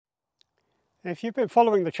If you've been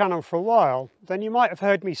following the channel for a while, then you might have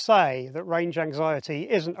heard me say that range anxiety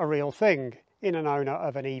isn't a real thing in an owner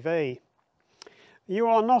of an EV. You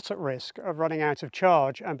are not at risk of running out of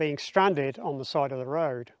charge and being stranded on the side of the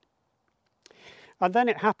road. And then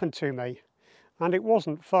it happened to me, and it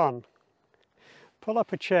wasn't fun. Pull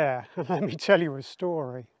up a chair and let me tell you a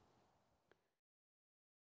story.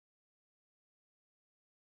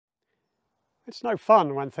 It's no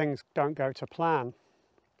fun when things don't go to plan.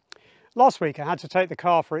 Last week I had to take the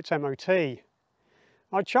car for its MOT.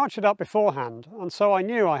 I'd charged it up beforehand, and so I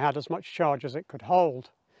knew I had as much charge as it could hold,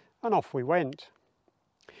 and off we went.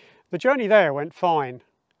 The journey there went fine,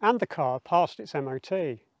 and the car passed its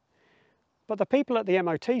MOT. But the people at the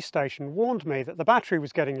MOT station warned me that the battery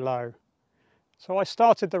was getting low, so I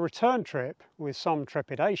started the return trip with some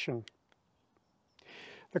trepidation.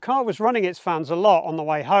 The car was running its fans a lot on the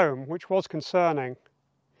way home, which was concerning,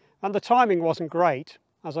 and the timing wasn't great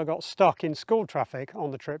as I got stuck in school traffic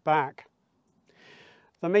on the trip back.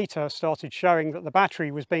 The meter started showing that the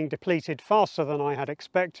battery was being depleted faster than I had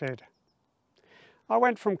expected. I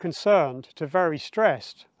went from concerned to very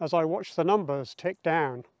stressed as I watched the numbers tick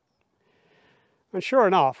down. And sure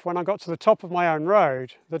enough, when I got to the top of my own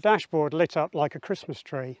road, the dashboard lit up like a Christmas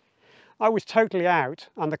tree. I was totally out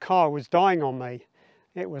and the car was dying on me.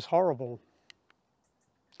 It was horrible.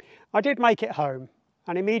 I did make it home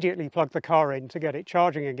and immediately plugged the car in to get it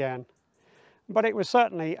charging again. But it was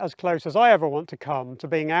certainly as close as I ever want to come to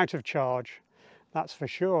being out of charge, that's for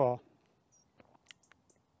sure.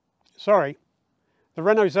 Sorry, the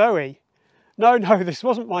Renault Zoe? No, this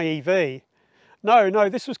wasn't my EV. No,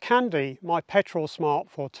 this was Candy, my petrol Smart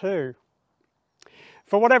Fortwo.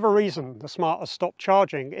 For whatever reason, the Smart has stopped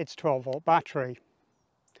charging its 12-volt battery.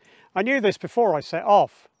 I knew this before I set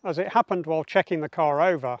off, as it happened while checking the car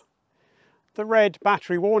over. The red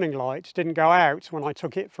battery warning light didn't go out when I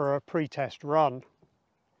took it for a pre-test run.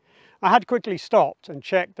 I had quickly stopped and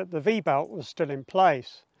checked that the V-belt was still in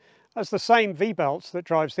place, as the same V-belt that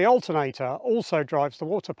drives the alternator also drives the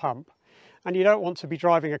water pump, and you don't want to be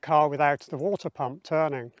driving a car without the water pump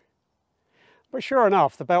turning. But sure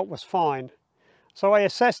enough, the belt was fine, so I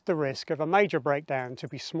assessed the risk of a major breakdown to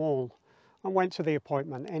be small and went to the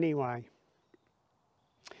appointment anyway.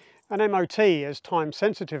 An MOT is time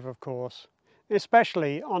sensitive, of course,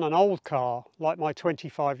 especially on an old car like my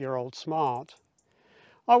 25-year-old Smart.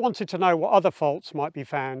 I wanted to know what other faults might be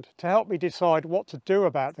found to help me decide what to do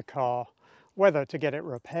about the car, whether to get it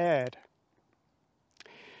repaired.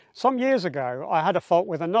 Some years ago I had a fault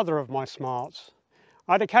with another of my Smarts.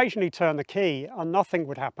 I'd occasionally turn the key and nothing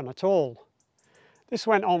would happen at all. This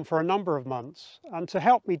went on for a number of months, and to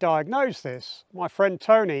help me diagnose this, my friend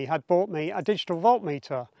Tony had bought me a digital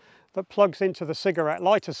voltmeter that plugs into the cigarette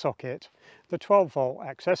lighter socket, the 12-volt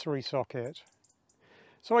accessory socket.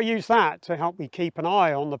 So I used that to help me keep an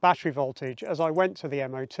eye on the battery voltage as I went to the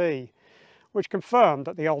MOT, which confirmed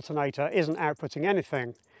that the alternator isn't outputting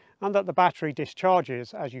anything and that the battery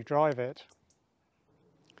discharges as you drive it.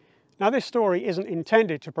 Now, this story isn't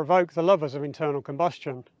intended to provoke the lovers of internal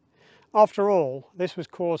combustion. After all, this was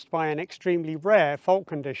caused by an extremely rare fault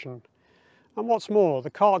condition. And what's more, the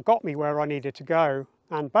car got me where I needed to go,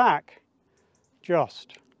 and back,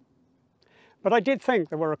 just. But I did think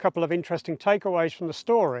there were a couple of interesting takeaways from the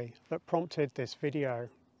story that prompted this video.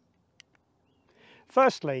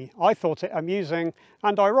 Firstly, I thought it amusing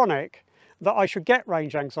and ironic that I should get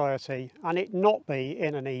range anxiety and it not be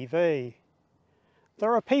in an EV.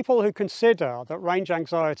 There are people who consider that range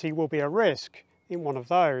anxiety will be a risk in one of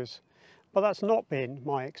those, but that's not been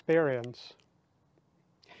my experience.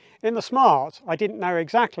 In the Smart, I didn't know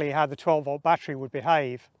exactly how the 12-volt battery would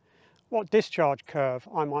behave, what discharge curve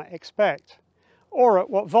I might expect, or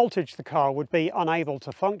at what voltage the car would be unable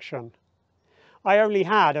to function. I only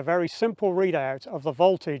had a very simple readout of the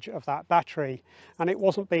voltage of that battery, and it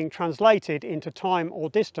wasn't being translated into time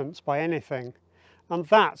or distance by anything, and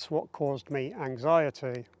that's what caused me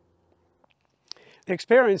anxiety. The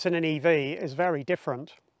experience in an EV is very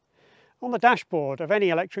different. On the dashboard of any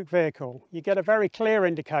electric vehicle, you get a very clear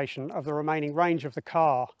indication of the remaining range of the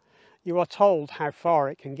car. You are told how far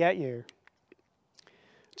it can get you.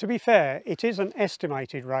 To be fair, it is an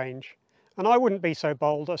estimated range, and I wouldn't be so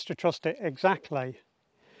bold as to trust it exactly.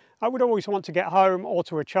 I would always want to get home or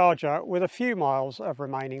to a charger with a few miles of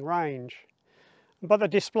remaining range. But the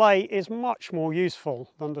display is much more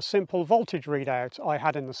useful than the simple voltage readout I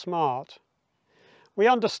had in the Smart. We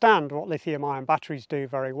understand what lithium-ion batteries do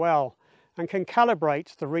very well, and can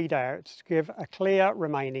calibrate the readout to give a clear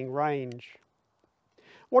remaining range.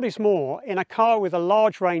 What is more, in a car with a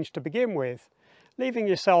large range to begin with, leaving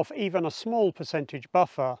yourself even a small percentage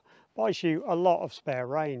buffer buys you a lot of spare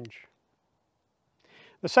range.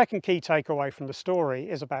 The second key takeaway from the story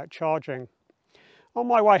is about charging. On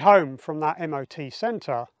my way home from that MOT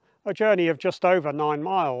centre, a journey of just over 9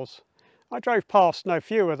 miles, I drove past no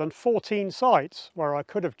fewer than 14 sites where I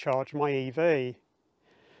could have charged my EV.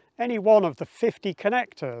 Any one of the 50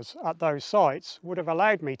 connectors at those sites would have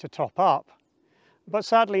allowed me to top up, but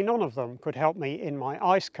sadly none of them could help me in my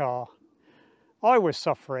ICE car. I was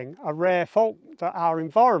suffering a rare fault that our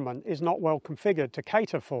environment is not well configured to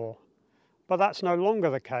cater for, but that's no longer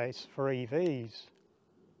the case for EVs.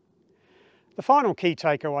 The final key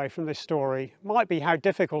takeaway from this story might be how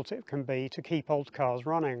difficult it can be to keep old cars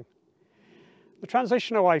running. The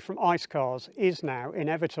transition away from ICE cars is now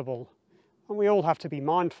inevitable, and we all have to be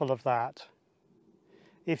mindful of that.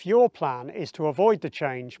 If your plan is to avoid the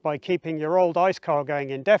change by keeping your old ICE car going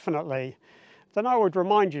indefinitely, then I would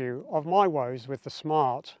remind you of my woes with the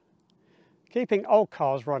Smart. Keeping old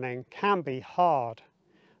cars running can be hard,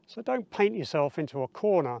 so don't paint yourself into a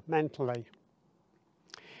corner mentally.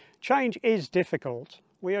 Change is difficult.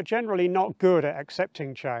 We are generally not good at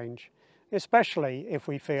accepting change, especially if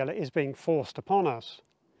we feel it is being forced upon us.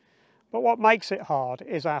 But what makes it hard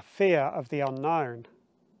is our fear of the unknown.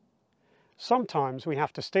 Sometimes we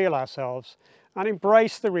have to steel ourselves and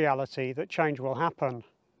embrace the reality that change will happen.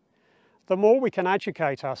 The more we can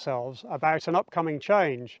educate ourselves about an upcoming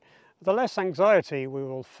change, the less anxiety we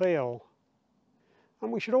will feel.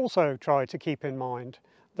 And we should also try to keep in mind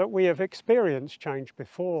that we have experienced change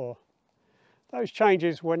before. Those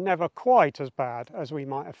changes were never quite as bad as we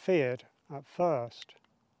might have feared at first.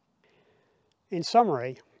 In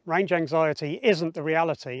summary, range anxiety isn't the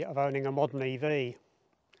reality of owning a modern EV.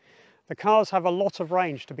 The cars have a lot of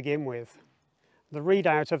range to begin with. The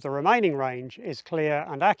readout of the remaining range is clear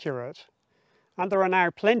and accurate, and there are now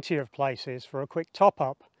plenty of places for a quick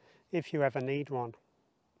top-up if you ever need one.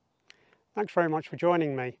 Thanks very much for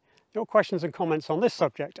joining me. Your questions and comments on this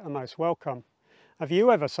subject are most welcome. Have you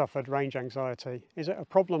ever suffered range anxiety? Is it a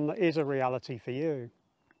problem that is a reality for you?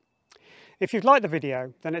 If you've liked the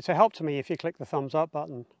video, then it's a help to me if you click the thumbs up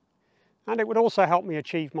button. And it would also help me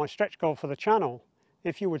achieve my stretch goal for the channel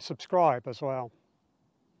if you would subscribe as well.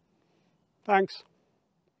 Thanks.